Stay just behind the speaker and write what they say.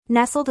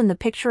Nestled in the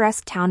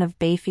picturesque town of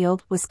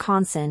Bayfield,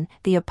 Wisconsin,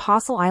 the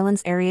Apostle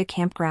Islands Area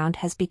Campground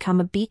has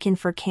become a beacon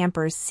for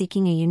campers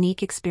seeking a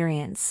unique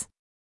experience.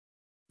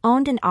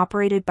 Owned and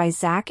operated by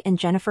Zach and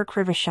Jennifer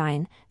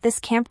Krivishine, this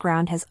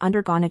campground has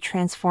undergone a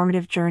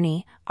transformative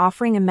journey,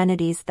 offering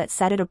amenities that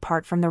set it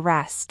apart from the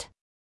rest.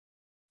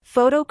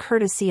 Photo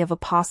courtesy of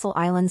Apostle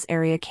Islands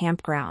Area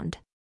Campground.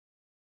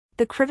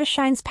 The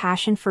Krivishines'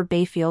 passion for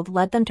Bayfield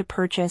led them to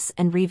purchase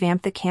and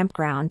revamp the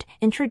campground,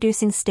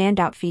 introducing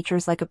standout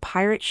features like a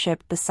pirate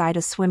ship beside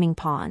a swimming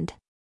pond.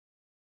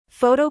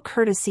 Photo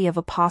courtesy of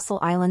Apostle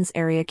Islands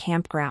Area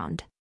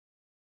Campground.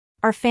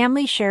 Our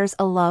family shares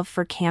a love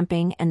for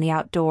camping and the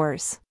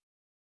outdoors.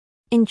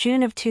 In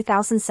June of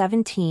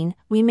 2017,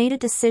 we made a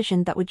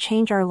decision that would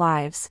change our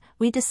lives.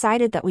 We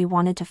decided that we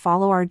wanted to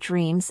follow our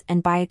dreams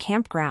and buy a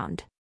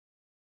campground.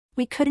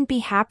 We couldn't be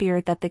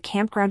happier that the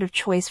campground of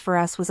choice for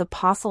us was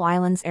Apostle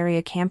Islands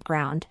Area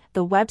Campground,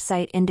 the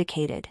website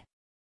indicated.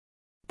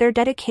 Their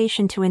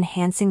dedication to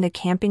enhancing the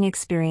camping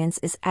experience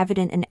is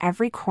evident in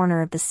every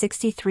corner of the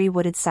 63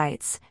 wooded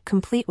sites,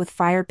 complete with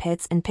fire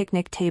pits and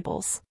picnic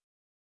tables.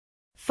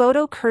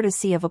 Photo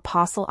courtesy of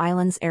Apostle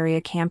Islands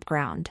Area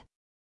Campground.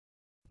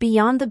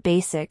 Beyond the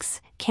basics,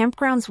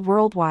 campgrounds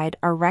worldwide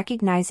are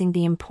recognizing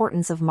the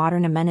importance of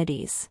modern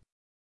amenities.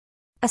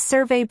 A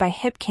survey by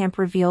HipCamp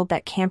revealed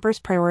that campers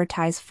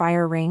prioritize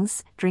fire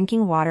rings,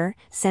 drinking water,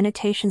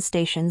 sanitation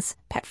stations,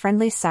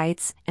 pet-friendly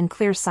sites, and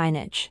clear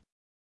signage.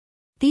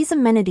 These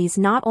amenities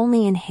not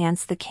only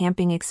enhance the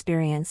camping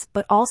experience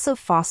but also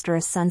foster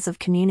a sense of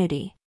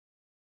community.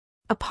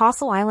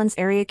 Apostle Islands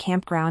Area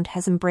Campground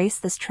has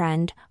embraced this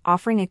trend,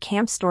 offering a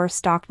camp store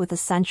stocked with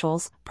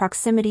essentials,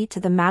 proximity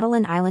to the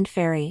Madeline Island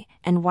Ferry,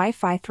 and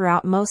Wi-Fi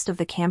throughout most of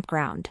the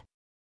campground.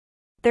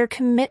 Their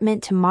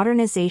commitment to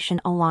modernization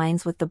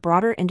aligns with the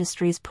broader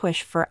industry's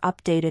push for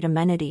updated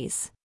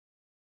amenities.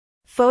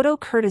 Photo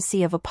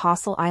courtesy of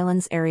Apostle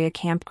Islands Area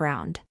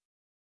Campground.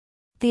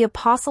 The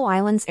Apostle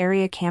Islands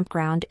Area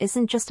Campground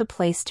isn't just a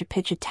place to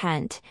pitch a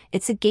tent,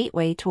 it's a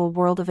gateway to a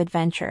world of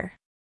adventure.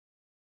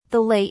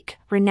 The lake,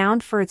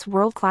 renowned for its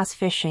world-class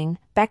fishing,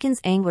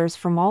 beckons anglers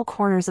from all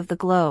corners of the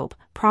globe,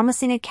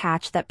 promising a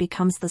catch that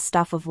becomes the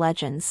stuff of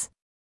legends.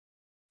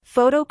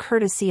 Photo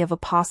courtesy of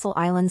Apostle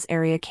Islands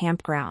Area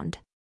Campground.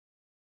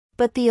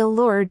 But the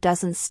allure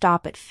doesn't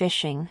stop at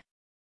fishing.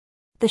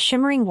 The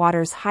shimmering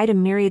waters hide a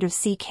myriad of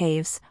sea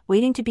caves,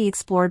 waiting to be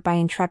explored by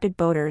intrepid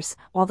boaters,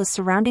 while the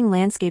surrounding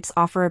landscapes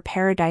offer a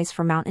paradise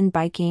for mountain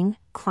biking,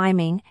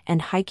 climbing,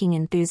 and hiking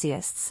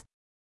enthusiasts.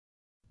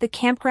 The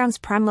campground's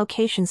prime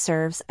location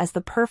serves as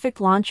the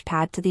perfect launch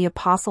pad to the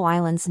Apostle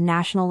Islands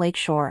National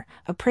Lakeshore,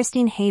 a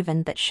pristine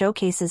haven that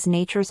showcases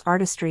nature's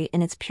artistry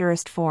in its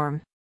purest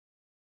form.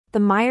 The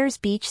Myers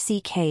Beach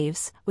Sea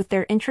Caves, with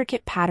their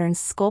intricate patterns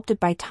sculpted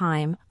by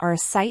time, are a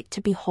sight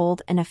to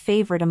behold and a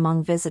favorite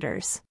among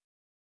visitors.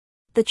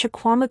 The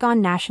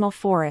Chequamegon National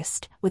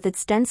Forest, with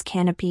its dense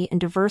canopy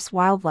and diverse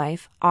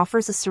wildlife,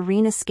 offers a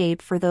serene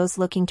escape for those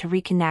looking to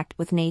reconnect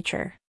with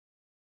nature.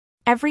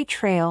 Every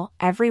trail,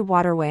 every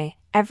waterway,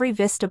 every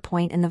vista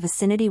point in the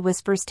vicinity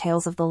whispers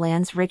tales of the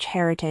land's rich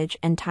heritage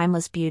and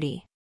timeless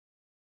beauty.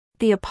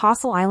 The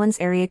Apostle Islands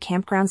Area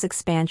Campground's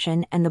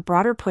expansion and the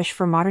broader push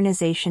for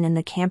modernization in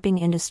the camping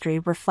industry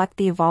reflect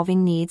the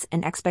evolving needs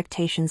and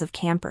expectations of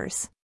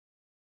campers.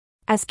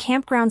 As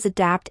campgrounds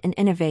adapt and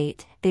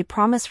innovate, they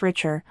promise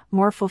richer,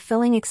 more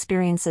fulfilling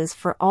experiences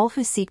for all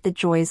who seek the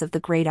joys of the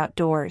great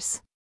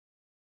outdoors.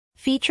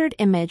 Featured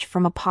image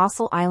from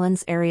Apostle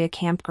Islands Area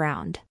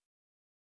Campground.